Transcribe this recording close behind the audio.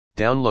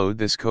Download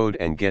this code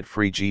and get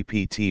free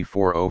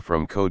GPT-4o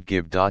from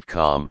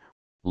codegive.com,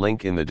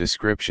 link in the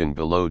description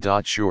below.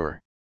 Sure.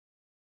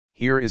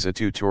 Here is a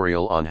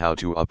tutorial on how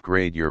to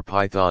upgrade your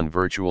Python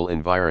virtual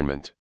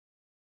environment.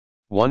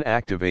 1.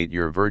 Activate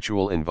your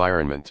virtual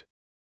environment.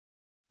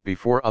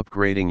 Before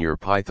upgrading your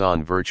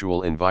Python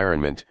virtual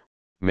environment,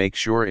 make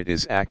sure it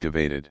is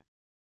activated.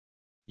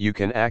 You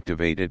can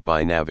activate it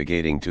by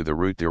navigating to the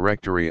root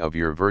directory of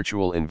your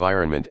virtual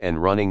environment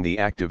and running the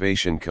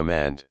activation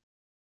command.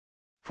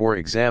 For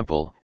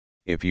example,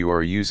 if you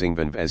are using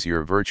venv as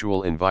your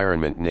virtual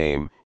environment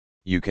name,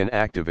 you can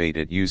activate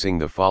it using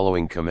the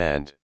following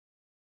command.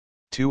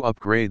 2.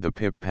 Upgrade the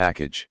pip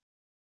package.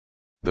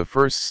 The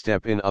first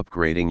step in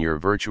upgrading your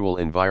virtual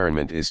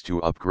environment is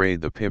to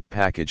upgrade the pip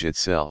package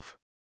itself.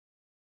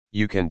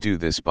 You can do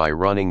this by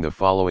running the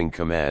following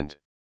command.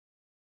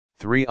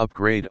 3.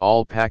 Upgrade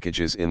all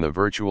packages in the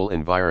virtual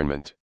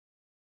environment.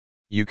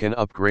 You can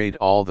upgrade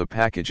all the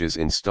packages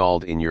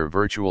installed in your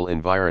virtual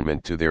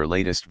environment to their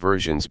latest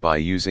versions by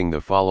using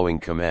the following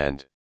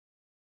command.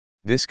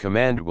 This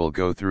command will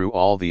go through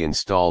all the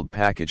installed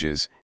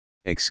packages,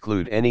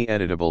 exclude any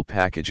editable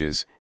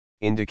packages,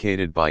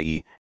 indicated by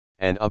E,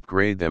 and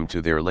upgrade them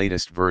to their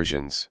latest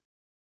versions.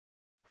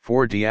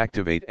 4.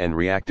 Deactivate and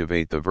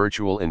reactivate the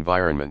virtual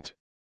environment.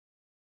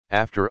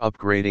 After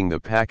upgrading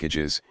the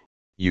packages,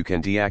 you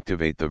can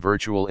deactivate the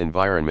virtual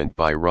environment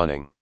by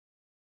running.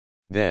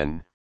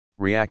 Then,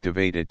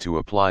 reactivate it to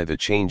apply the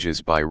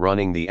changes by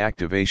running the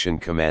activation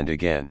command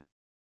again.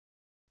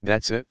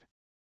 That's it.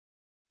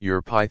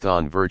 Your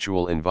Python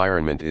virtual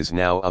environment is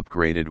now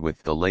upgraded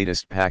with the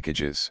latest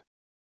packages.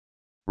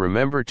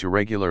 Remember to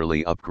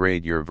regularly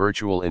upgrade your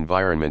virtual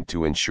environment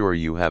to ensure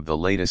you have the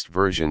latest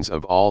versions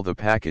of all the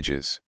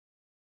packages.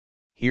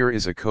 Here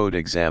is a code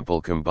example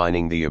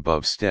combining the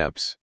above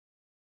steps.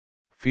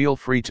 Feel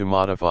free to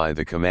modify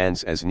the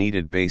commands as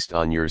needed based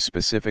on your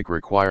specific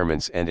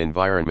requirements and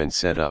environment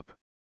setup.